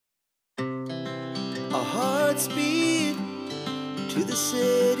our hearts beat to the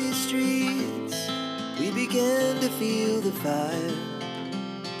city streets. We began to feel the fire.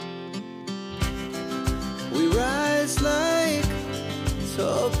 We rise like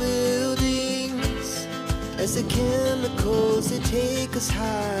tall buildings as the chemicals, they take us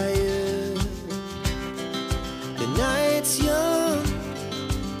higher. The night's young,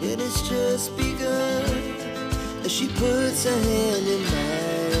 it has just begun as she puts her hand in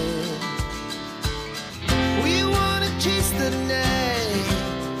mine. We wanna chase the night,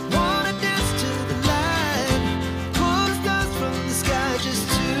 wanna dance to the light, pull the stars from the sky, just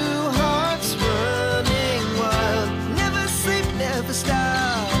two hearts running wild. Never sleep, never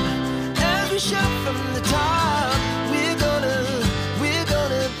stop, as we shout from the top. We're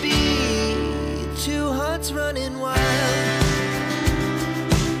gonna be two hearts running wild.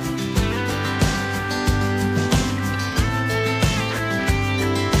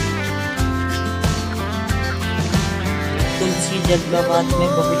 तुलसी जलप्रपात में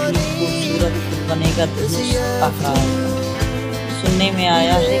बहुत ही खूबसूरत बनेगा धनुष आकार। सुनने में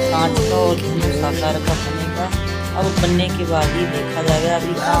आया है कांच का और धनुष आकार का बनेगा। अब बनने के बाद ही देखा जाएगा।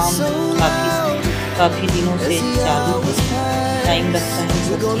 अभी काम काफ़ी दिनों से चालू है, टाइम लगता है सब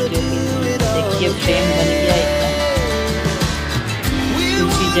चीज़ों के लिए। देखिए फ्रेम बन गया एकदम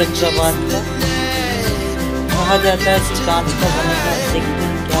तुलसी जलप्रपात का। कहा जाता है कि कांच का बनेगा, देखते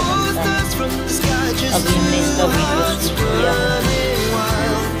हैं क्या बनता है। अभी हमने इसका वीडियो शूट किया है।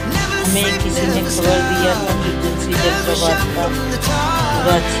 हमें किसी ने खबर दिया था कि तुलसी जलप्रपात का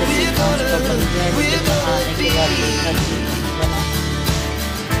पूरा अच्छे से कांच का बन गया है। आने के बाद देखा